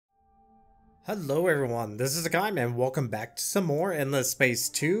Hello everyone, this is Hakaym and welcome back to some more Endless Space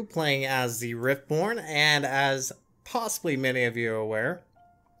 2, playing as the Riftborn, and as possibly many of you are aware,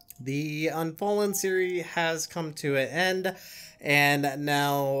 the Unfallen series has come to an end, and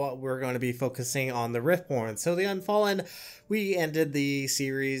now we're going to be focusing on the Riftborn. So the Unfallen, we ended the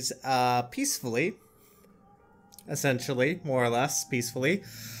series peacefully, essentially, more or less peacefully.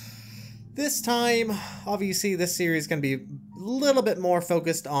 This time, obviously, this series is going to be a little bit more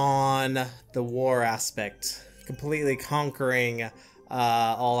focused on the war aspect, completely conquering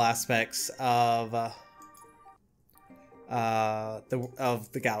all aspects of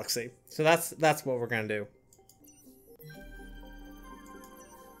the galaxy. So that's what we're going to do.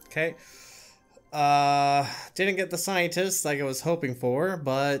 Okay. Didn't get the scientists like I was hoping for,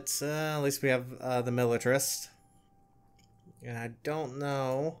 but at least we have the militarist. And I don't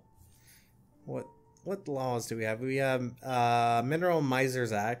know. What laws do we have? We have Mineral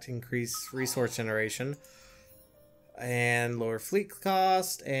Misers Act, increase resource generation, and lower fleet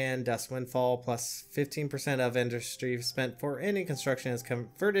cost, and dust windfall, plus 15% of industry spent for any construction is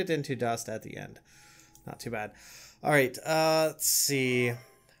converted into dust at the end. Not too bad. Alright, let's see.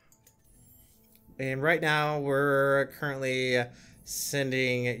 And right now we're currently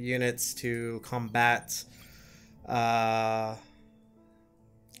sending units to combat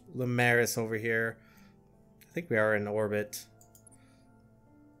Lumeris over here. I think we are in orbit.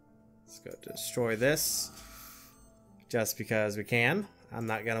 Let's go destroy this. Just because we can. I'm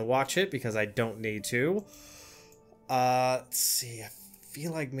not gonna watch it because I don't need to. Let's see. I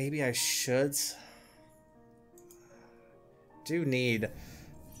feel like maybe I should. Do need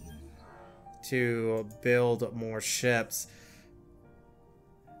to build more ships.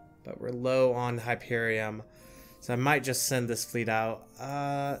 But we're low on Hyperium. So I might just send this fleet out.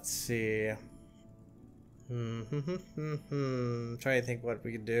 Let's see. Trying to think what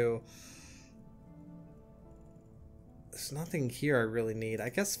we could do. There's nothing here I really need. I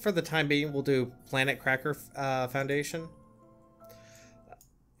guess for the time being, we'll do Planet Cracker Foundation.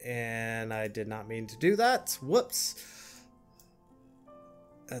 And I did not mean to do that. Whoops.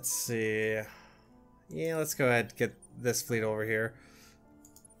 Let's see. Yeah, let's go ahead and get this fleet over here.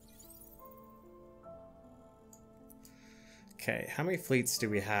 Okay, how many fleets do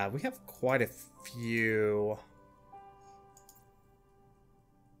we have? We have quite a few.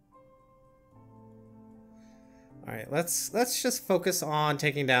 Alright, let's just focus on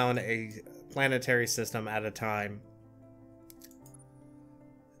taking down a planetary system at a time.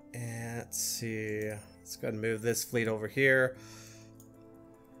 And let's see. Let's go ahead and move this fleet over here.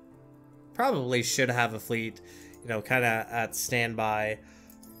 Probably should have a fleet, you know, kind of at standby.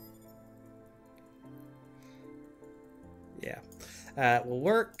 Yeah, will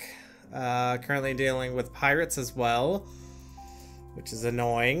work. Currently dealing with pirates as well, which is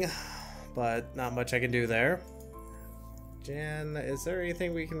annoying, but not much I can do there. Jan, is there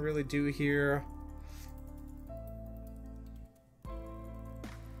anything we can really do here?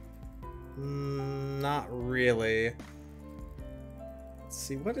 Not really. Let's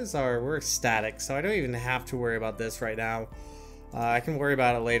see, what is we're static, so I don't even have to worry about this right now. I can worry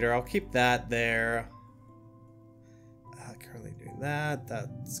about it later. I'll keep that there. Currently doing that.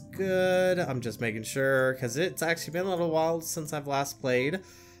 That's good. I'm just making sure because it's actually been a little while since I've last played.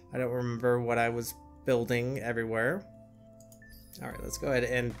 I don't remember what I was building everywhere. Alright, let's go ahead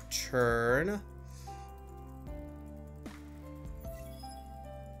and turn.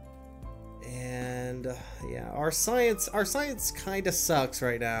 And yeah, our science kind of sucks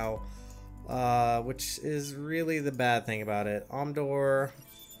right now, which is really the bad thing about it. Omdor.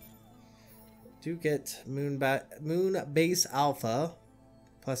 Do get moon base alpha,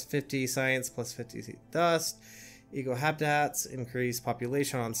 plus 50 science, plus 50 dust, eco habitats, increase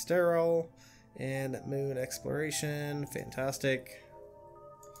population on sterile, and moon exploration. Fantastic.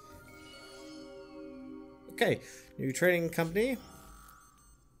 Okay, new trading company.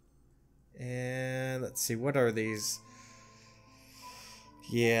 And let's see, what are these?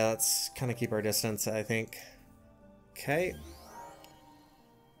 Yeah, let's kind of keep our distance, I think. Okay.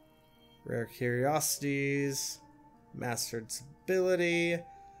 Rare curiosities, mastered ability.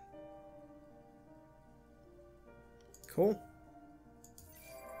 Cool.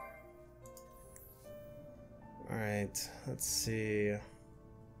 Alright, let's see.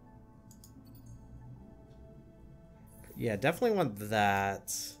 Yeah, definitely want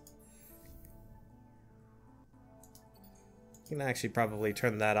that. You can actually probably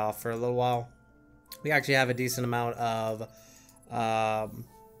turn that off for a little while. We actually have a decent amount of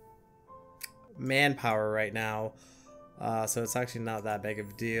manpower right now, so it's actually not that big of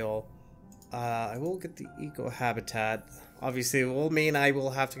a deal. I will get the eco habitat. Obviously, it will mean I will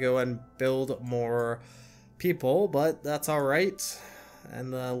have to go and build more people, but that's alright.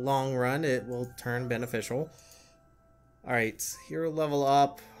 In the long run, it will turn beneficial. Alright, hero level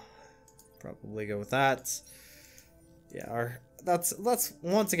up. Probably go with that. Yeah, that's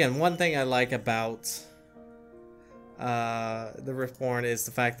once again, one thing I like about the Riftborn is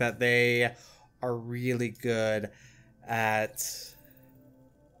the fact that they are really good at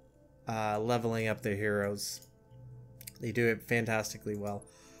leveling up their heroes. They do it fantastically well.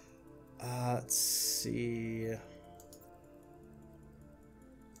 Let's see.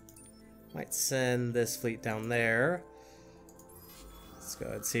 Might send this fleet down there. Let's go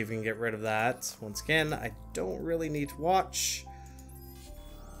ahead and see if we can get rid of that. Once again, I don't really need to watch.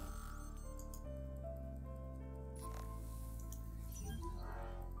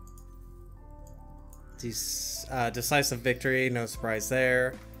 Decisive victory, no surprise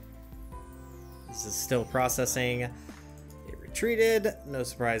there. This is still processing. It retreated, no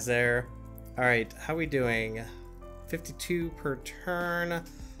surprise there. Alright, how are we doing? 52 per turn,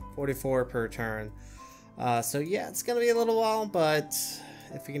 44 per turn. So yeah, it's gonna be a little while, but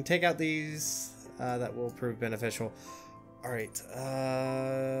if we can take out these, that will prove beneficial. Alright,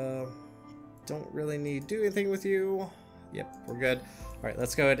 don't really need to do anything with you. Yep, we're good. Alright,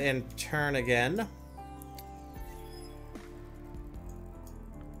 let's go ahead and turn again.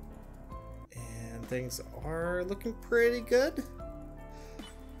 And things are looking pretty good.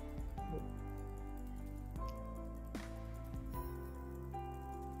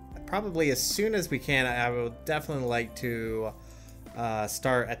 Probably as soon as we can, I would definitely like to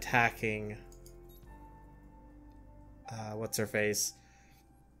start attacking what's her face.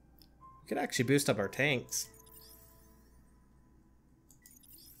 We could actually boost up our tanks.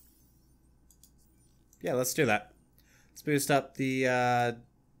 Yeah, let's do that. Let's boost up the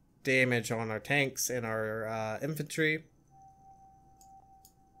damage on our tanks and our infantry.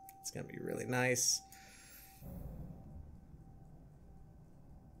 It's gonna be really nice.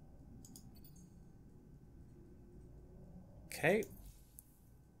 Okay.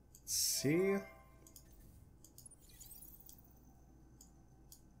 Let's see.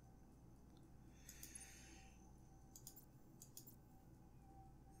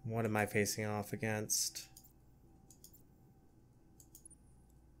 What am I facing off against?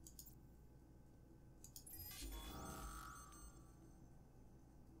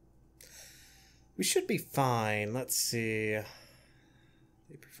 We should be fine. Let's see.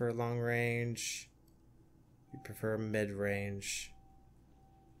 They prefer long range. We prefer mid-range.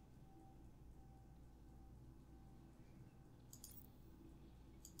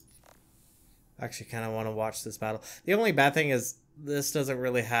 Actually, kind of want to watch this battle. The only bad thing is this doesn't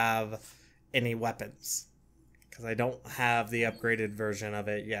really have any weapons, because I don't have the upgraded version of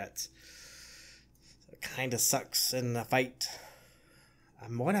it yet. So it kind of sucks in the fight.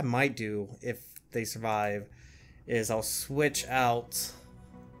 What I might do if they survive is I'll switch out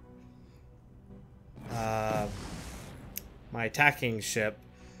my attacking ship.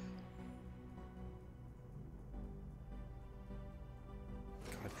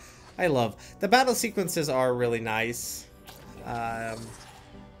 God, I love the battle sequences are really nice.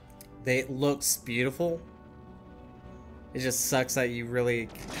 It looks beautiful. It just sucks that you really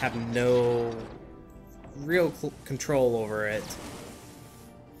have no real control over it.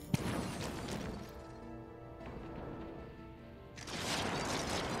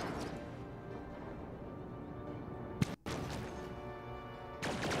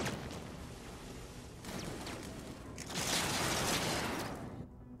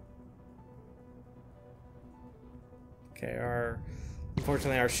 Okay,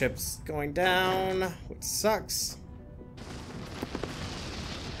 unfortunately our ship's going down, which sucks.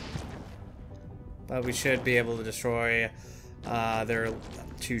 But we should be able to destroy their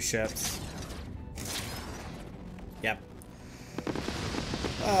 2 ships. Yep.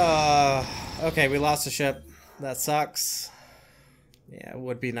 Okay, we lost a ship. That sucks. Yeah, it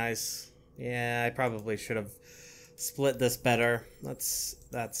would be nice. Yeah, I probably should have split this better.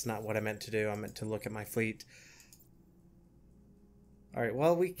 That's not what I meant to do. I meant to look at my fleet. Alright,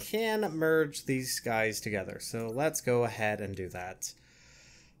 well, we can merge these guys together, so let's go ahead and do that.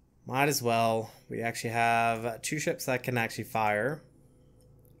 Might as well. We actually have 2 ships that can actually fire.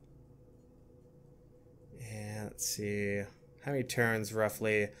 And let's see. How many turns,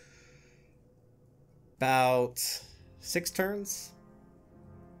 roughly? About 6 turns.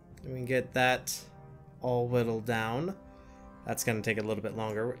 And we can get that all whittled down. That's going to take a little bit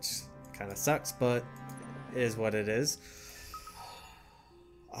longer, which kind of sucks, but it is what it is.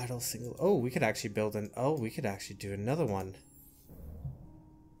 Idle single. Oh, we could actually build an. Oh, we could actually do another one.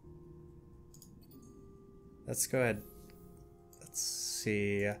 Let's go ahead. Let's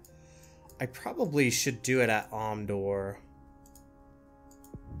see. I probably should do it at Omdor.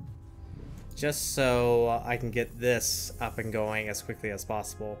 Just so I can get this up and going as quickly as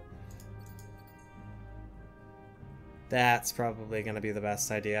possible. That's probably going to be the best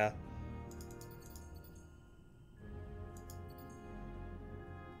idea.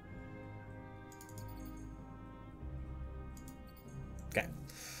 Okay.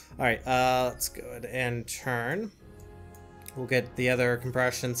 Alright, let's go ahead and turn. We'll get the other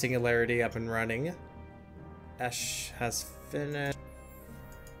compression singularity up and running. Esh has finished.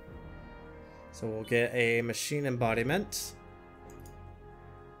 So we'll get a machine embodiment.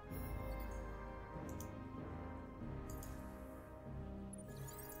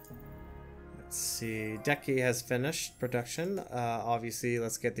 Let's see, Deki has finished production. Obviously,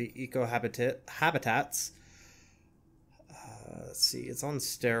 let's get the habitats. Let's see, it's on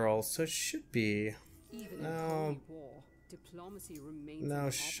sterile, so it should be. No, no,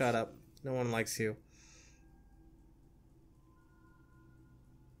 shut up. No one likes you.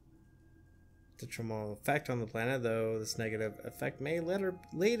 Detrimental effect on the planet, though this negative effect may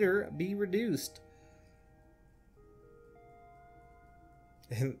later be reduced.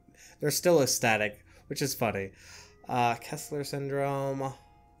 And they're still ecstatic, which is funny. Kessler syndrome.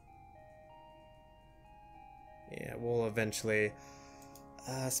 Yeah, we'll eventually.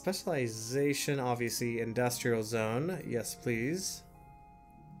 Specialization, obviously, industrial zone. Yes, please.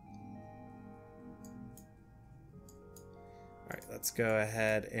 Alright, let's go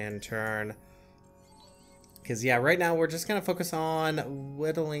ahead and turn. Because, yeah, right now we're just going to focus on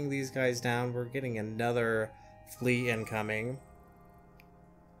whittling these guys down. We're getting another fleet incoming.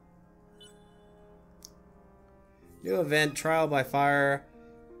 New event, trial by fire.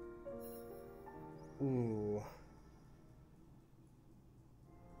 Ooh.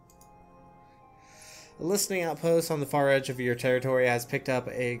 A listening outpost on the far edge of your territory has picked up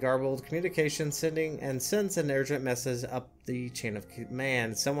a garbled communication sends an urgent message up the chain of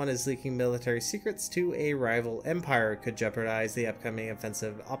command. Someone is leaking military secrets to a rival empire. Could jeopardize the upcoming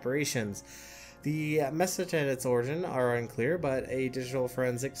offensive operations. The message and its origin are unclear, but a digital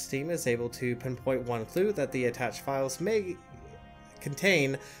forensics team is able to pinpoint one clue that the attached files may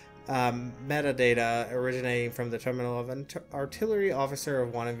contain metadata originating from the terminal of an artillery officer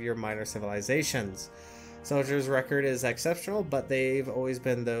of one of your minor civilizations. Soldier's record is exceptional, but they've always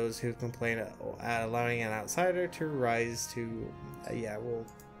been those who complain at allowing an outsider to rise to... yeah, we'll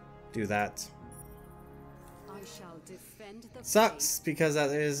do that. I shall defend the Sucks, because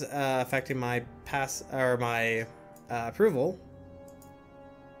that is affecting my approval.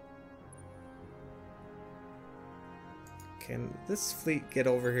 Can this fleet get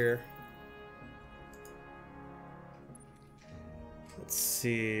over here? Let's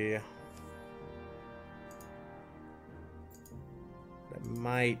see. I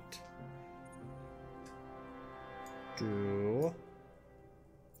might do.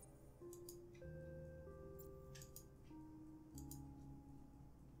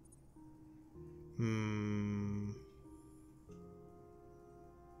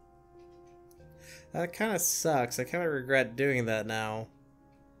 That kind of sucks. I kind of regret doing that now.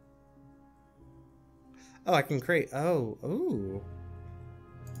 Oh, I can create... oh, ooh.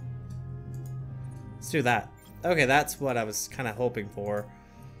 Let's do that. Okay, that's what I was kind of hoping for.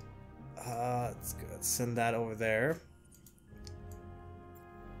 Let's go send that over there.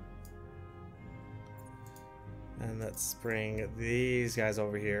 And let's bring these guys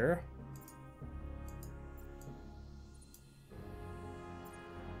over here.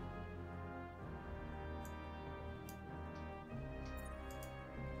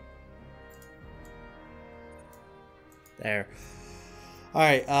 There.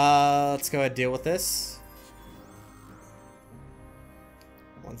 Alright, let's go ahead and deal with this.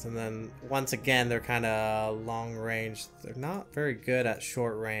 Once again, they're kind of long range. They're not very good at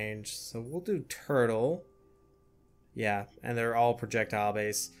short range, so we'll do turtle. Yeah, and they're all projectile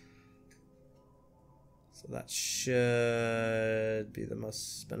based. So that should be the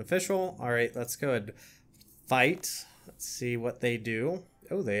most beneficial. Alright, let's go ahead and fight. Let's see what they do.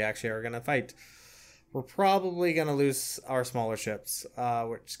 Oh, they actually are going to fight. We're probably going to lose our smaller ships,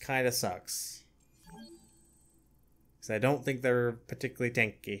 which kind of sucks. Because I don't think they're particularly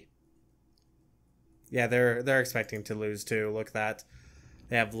tanky. Yeah, they're expecting to lose too. Look at that.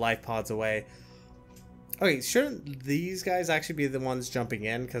 They have life pods away. Okay, shouldn't these guys actually be the ones jumping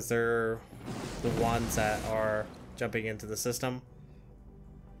in? Because they're the ones that are jumping into the system.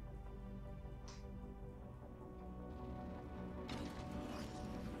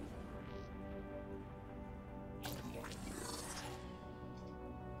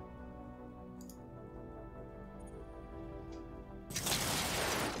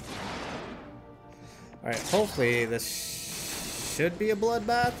 Alright, hopefully this should be a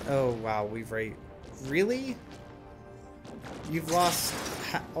bloodbath. Oh, wow, we've really? You've lost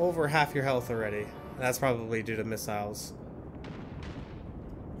over half your health already. That's probably due to missiles.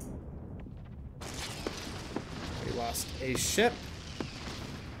 We lost a ship.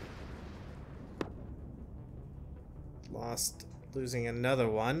 Losing another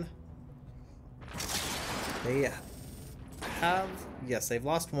one. They have, yes, they've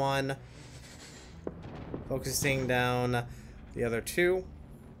lost one. Focusing down the other two.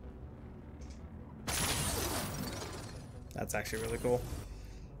 That's actually really cool.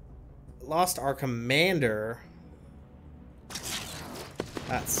 Lost our commander.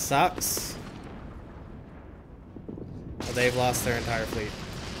 That sucks. Well, they've lost their entire fleet.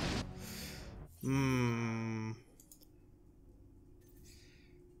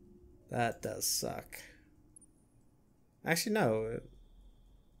 That does suck. Actually, no.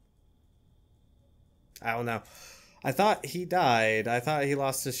 I don't know. I thought he died. I thought he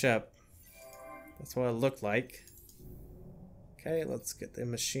lost his ship. That's what it looked like. Okay, let's get the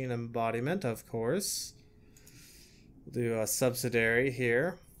machine embodiment, of course. We'll do a subsidiary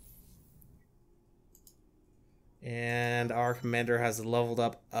here. And our commander has leveled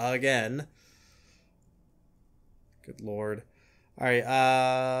up again. Good lord.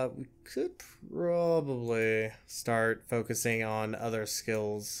 Alright, we could probably start focusing on other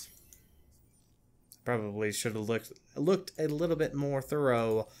skills. Probably should have looked a little bit more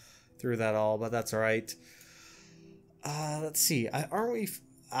thorough through that all, but that's alright. Let's see. Aren't we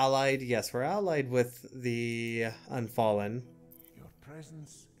allied? Yes, we're allied with the Unfallen. Your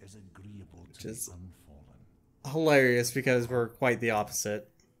presence is agreeable to Which is the Unfallen. Hilarious because we're quite the opposite.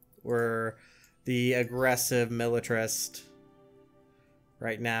 We're the aggressive militarist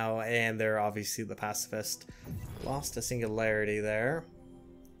right now, and they're obviously the pacifist. Lost a singularity there.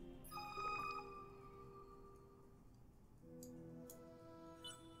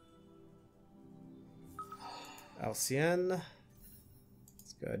 Alcien.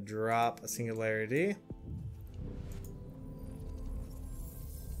 Let's go drop a singularity.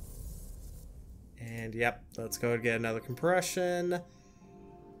 And yep, let's go get another compression.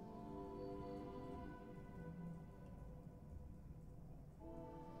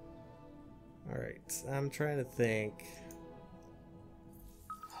 Alright, I'm trying to think.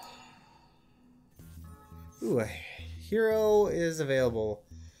 Ooh, a hero is available.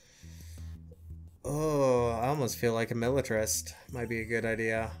 Oh, I almost feel like a militarist might be a good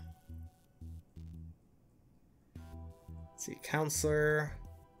idea. Let's see, counselor.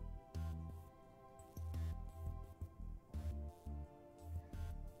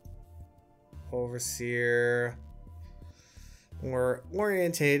 Overseer. More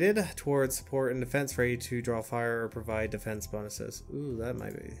orientated towards support and defense, ready to draw fire or provide defense bonuses. Ooh, that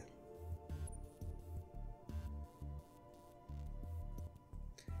might be.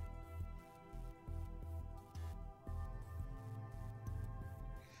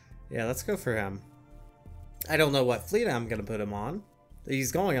 Yeah, let's go for him. I don't know what fleet I'm going to put him on.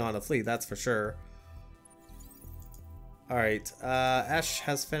 He's going on a fleet, that's for sure. Alright, Ash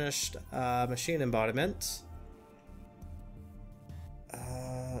has finished machine embodiment.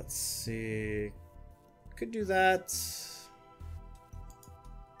 Let's see. Could do that.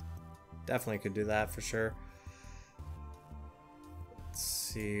 Definitely could do that for sure. Let's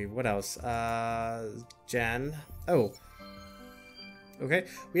see, what else? Jan. Oh. Okay,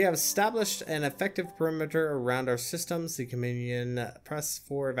 we have established an effective perimeter around our systems. The Communion press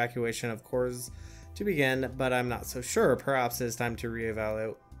for evacuation of cores to begin, but I'm not so sure. Perhaps it's time to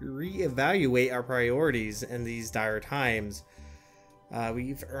reevaluate our priorities in these dire times.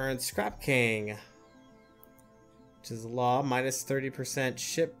 We've earned Scrap King, which is a law, minus 30%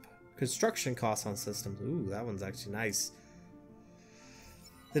 ship construction costs on systems. Ooh, that one's actually nice.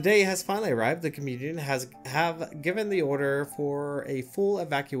 The day has finally arrived. The Communion have given the order for a full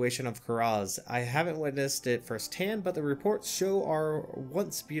evacuation of Karaz. I haven't witnessed it firsthand, but the reports show our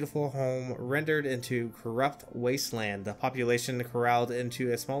once beautiful home rendered into corrupt wasteland. The population corralled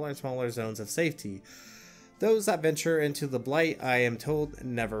into smaller and smaller zones of safety. Those that venture into the blight, I am told,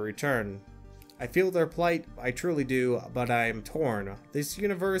 never return. I feel their plight, I truly do, but I am torn. This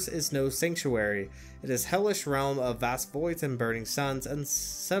universe is no sanctuary. It is a hellish realm of vast voids and burning suns,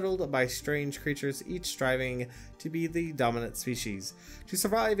 unsettled by strange creatures, each striving to be the dominant species. To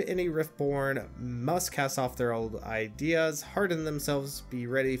survive, any Riftborn must cast off their old ideas, harden themselves, be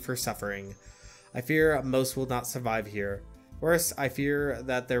ready for suffering. I fear most will not survive here. Worse, I fear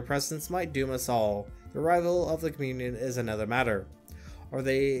that their presence might doom us all. The arrival of the Communion is another matter. Are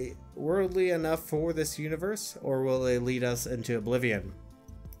they worldly enough for this universe, or will they lead us into oblivion?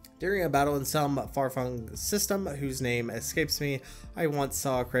 During a battle in some far-flung system whose name escapes me, I once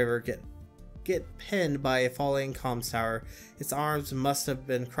saw a Craver get pinned by a falling comms tower. Its arms must have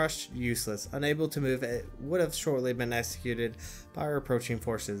been crushed, useless. Unable to move, it would have shortly been executed by our approaching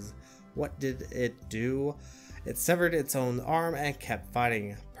forces. What did it do? It severed its own arm and kept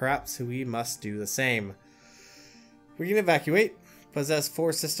fighting. Perhaps we must do the same. We can evacuate. Possess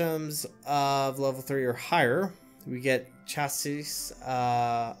 4 systems of level 3 or higher. We get chassis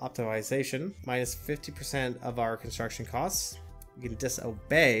optimization, minus 50% of our construction costs. We can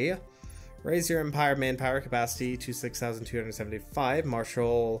disobey. Raise your Empire manpower capacity to 6,275.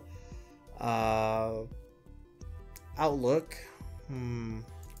 Martial outlook.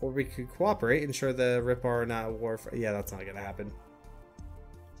 Or we could cooperate. Ensure the Riftborn are not at war. Yeah, that's not going to happen.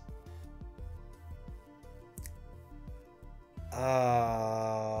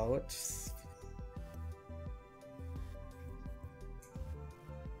 What's...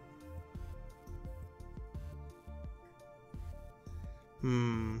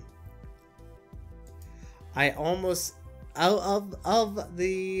 I almost... Of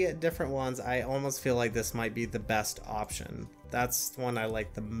the different ones, I almost feel like this might be the best option. That's the one I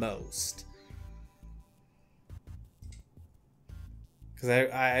like the most.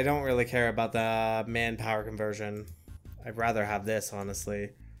 Because I don't really care about the manpower conversion. I'd rather have this,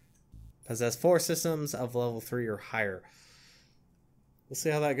 honestly. Possess 4 systems of level 3 or higher. We'll see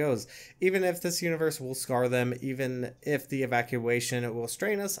how that goes. Even if this universe will scar them, even if the evacuation will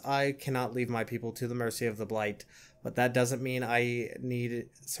strain us, I cannot leave my people to the mercy of the Blight. But that doesn't mean I need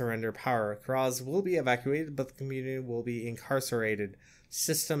surrender power. Kraz will be evacuated, but the community will be incarcerated.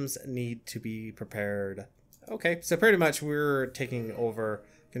 Systems need to be prepared. Okay, so pretty much we're taking over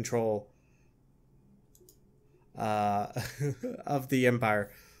control of the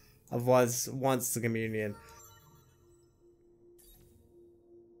Empire, of was once the Communion.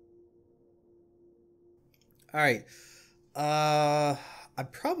 Alright, I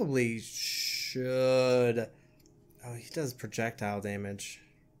probably should... Oh, he does projectile damage.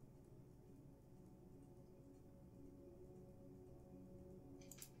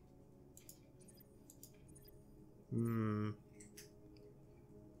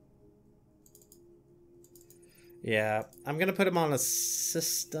 Yeah, I'm gonna put him on a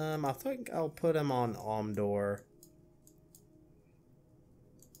system. I think I'll put him on Omdor. I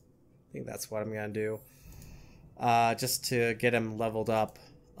think that's what I'm gonna do. Just to get him leveled up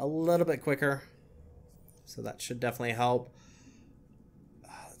a little bit quicker. So that should definitely help.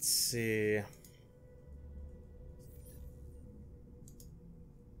 Let's see.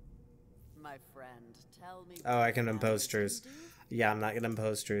 My friend, tell me. Oh, I can impose truce. Yeah, I'm not gonna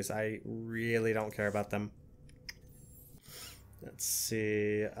impose truce. I really don't care about them. Let's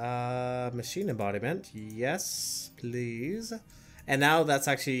see. Machine embodiment. Yes, please. And now that's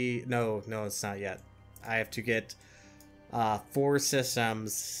actually... No, it's not yet. I have to get 4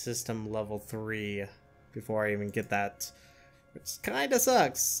 systems, system level 3, before I even get that. Which kind of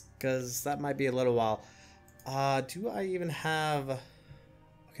sucks, because that might be a little while. Do I even have...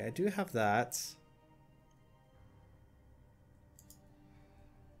 Okay, I do have that.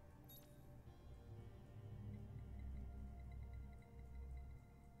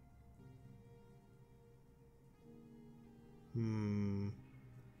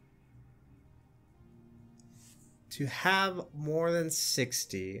 To have more than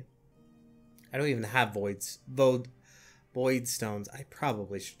 60... I don't even have void stones. I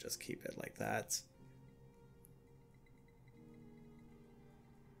probably should just keep it like that.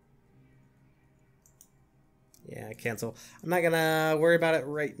 Yeah, cancel. I'm not gonna worry about it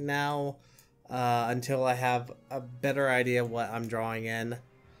right now until I have a better idea what I'm drawing in.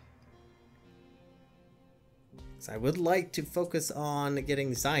 So I would like to focus on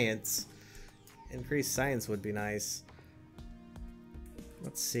getting science. Increased science would be nice.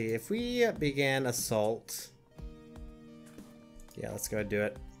 Let's see, if we began assault. Yeah, let's go ahead and do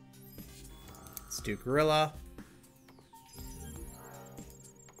it. Let's do guerrilla.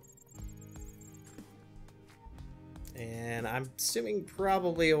 And I'm assuming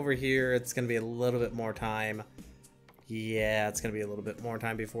probably over here it's going to be a little bit more time. Yeah, it's going to be a little bit more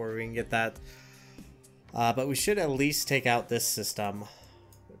time before we can get that. But we should at least take out this system,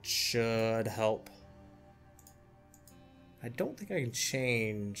 which should help. I don't think I can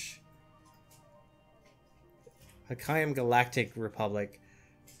change Hakaym Galactic Republic.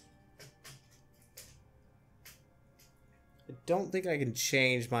 I don't think I can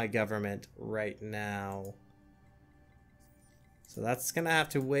change my government right now. So that's gonna have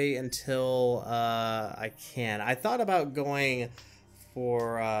to wait until I can. I thought about going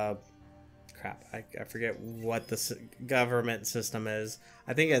for crap. I forget what the government system is.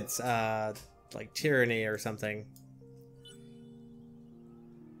 I think it's like tyranny or something.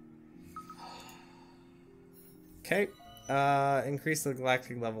 Okay. Increase the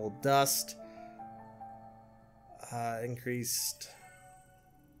galactic level dust. Increased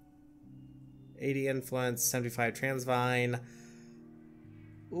 80 influence, 75 transvine.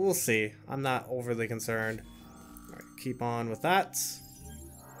 We'll see. I'm not overly concerned. Alright, keep on with that.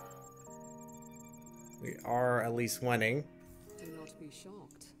 We are at least winning. Do not be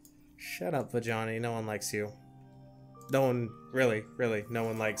shocked. Shut up, Vajani. No one likes you. No one, really, no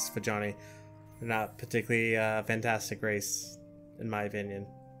one likes Vajani. They're not particularly fantastic race, in my opinion.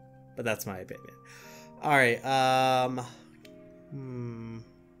 But that's my opinion. Alright,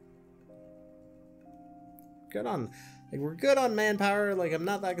 good on, like, we're good on manpower. Like, I'm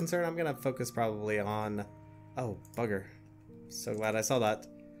not that concerned. I'm gonna focus probably on, oh, bugger. So glad I saw that.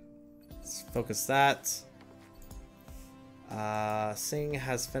 Let's focus that. Singh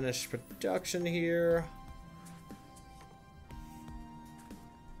has finished production here.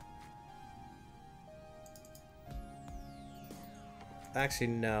 Actually,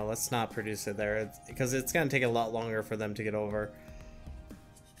 no, let's not produce it there, because it's gonna take a lot longer for them to get over.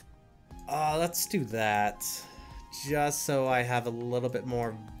 Let's do that, just so I have a little bit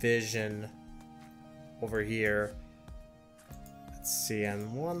more vision over here. Let's see,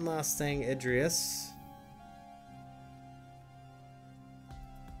 and one last thing, Idris.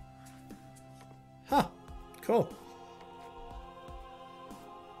 Huh, cool.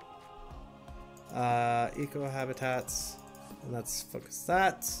 Eco habitats. And let's focus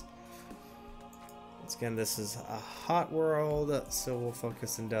that. Once again, this is a hot world, so we'll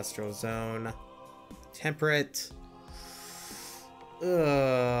focus industrial zone. Temperate.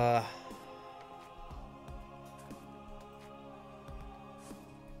 Ugh.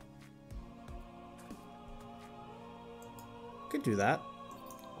 Could do that.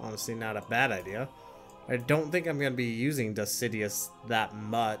 Honestly, not a bad idea. I don't think I'm going to be using Decidius that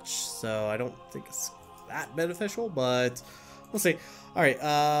much, so I don't think it's that beneficial, but we'll see. Alright,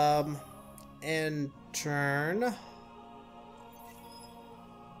 and turn. And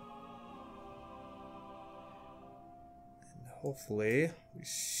hopefully we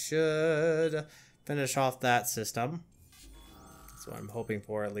should finish off that system. That's what I'm hoping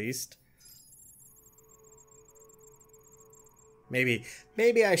for, at least. Maybe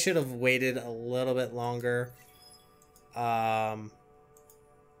I should have waited a little bit longer.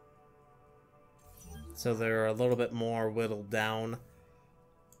 So they're a little bit more whittled down.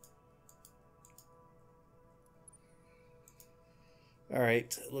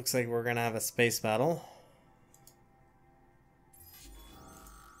 Alright, looks like we're gonna have a space battle.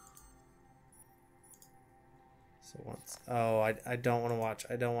 So once... Oh, I don't want to watch.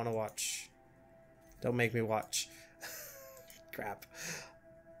 I don't want to watch. Don't make me watch. Crap.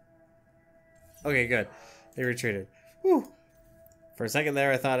 Okay, good. They retreated. Whew. For a second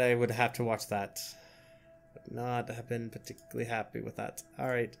there, I thought I would have to watch that. But not have been particularly happy with that.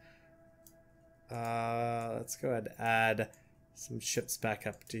 Alright. Let's go ahead and add some ships back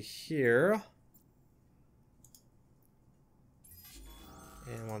up to here.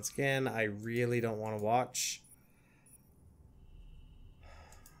 And once again, I really don't want to watch.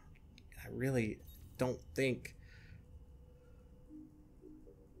 I really don't think...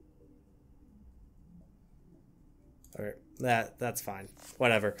 Alright, that's fine.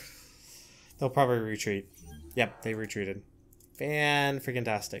 Whatever. They'll probably retreat. Yep, they retreated.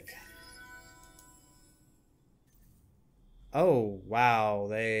 Fan-freaking-tastic. Oh, wow.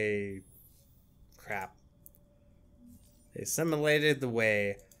 They... Crap. They simulated the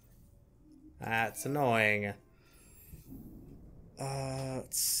way. That's annoying.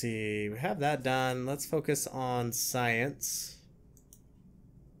 Let's see. We have that done. Let's focus on science.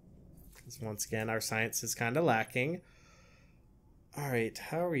 Because once again, our science is kind of lacking. Alright,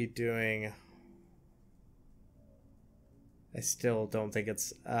 how are we doing? I still don't think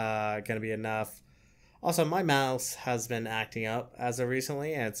it's going to be enough. Also, my mouse has been acting up as of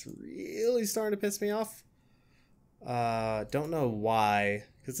recently, and it's really starting to piss me off. Don't know why,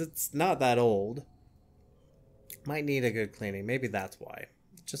 because it's not that old. Might need a good cleaning. Maybe that's why.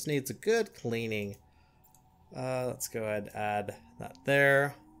 It just needs a good cleaning. Let's go ahead and add that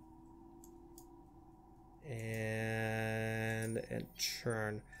there. And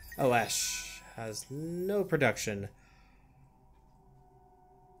churn. Oh, Ash has no production.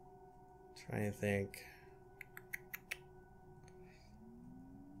 Trying to think.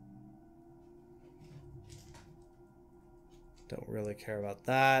 Don't really care about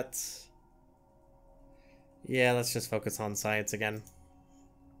that. Yeah, let's just focus on science again.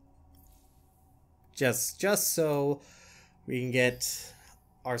 just so we can get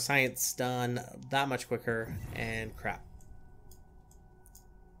our science done that much quicker. And crap.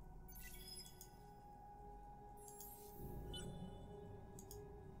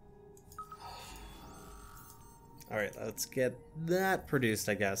 Alright, let's get that produced,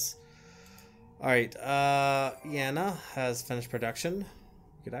 I guess. Alright, Yana has finished production.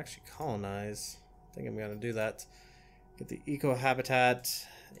 We could actually colonize. I think I'm gonna do that. Get the eco habitat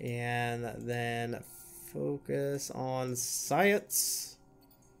and then focus on science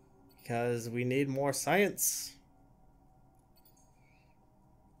because we need more science.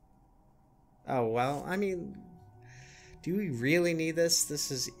 Oh, well, I mean, do we really need this?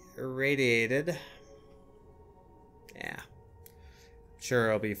 This is irradiated. Yeah. Sure,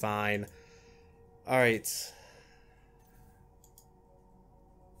 it'll be fine. Alright.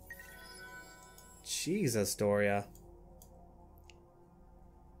 Jesus, Doria.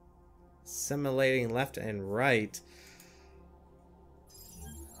 Simulating left and right.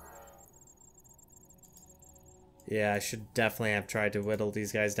 Yeah, I should definitely have tried to whittle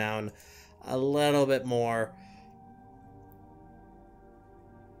these guys down a little bit more.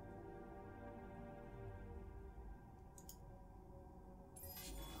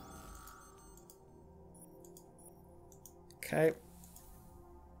 Okay.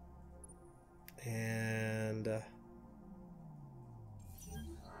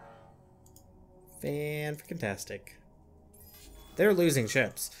 And fantastic. They're losing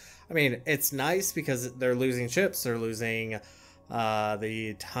ships. I mean, it's nice because they're losing ships. They're losing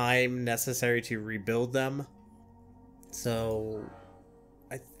the time necessary to rebuild them. So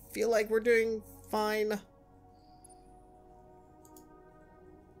I feel like we're doing fine.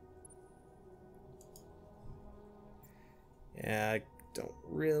 Yeah, I don't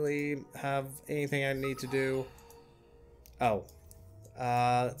really have anything I need to do. Oh.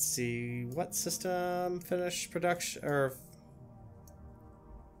 Let's see. What system finished production? Or...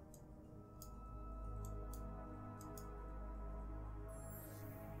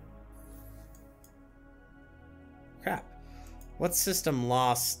 crap. What system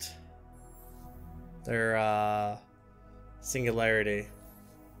lost their singularity?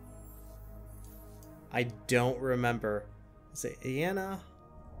 I don't remember. Is it Iana?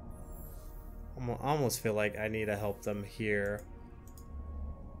 I almost feel like I need to help them here.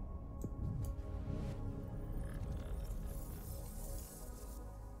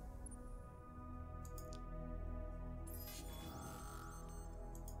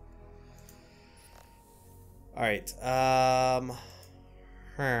 Alright, yeah,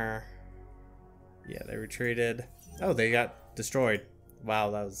 they retreated. Oh, they got destroyed. Wow,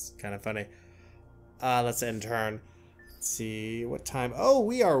 that was kind of funny. Let's end turn. Let's see what time. Oh,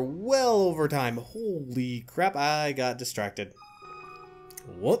 we are well over time. Holy crap, I got distracted.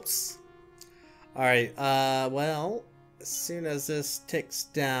 Whoops. Alright, well, as soon as this ticks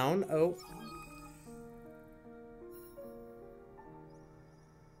down. Oh.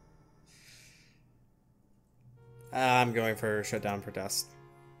 I'm going for shutdown protest.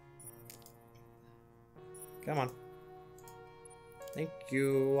 Come on. Thank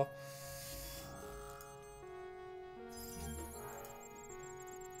you.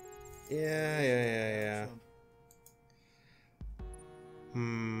 Yeah.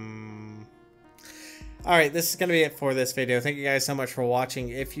 Alright, this is going to be it for this video. Thank you guys so much for watching.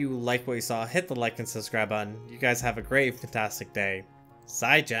 If you like what you saw, hit the like and subscribe button. You guys have a great, fantastic day.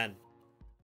 Zai Jen.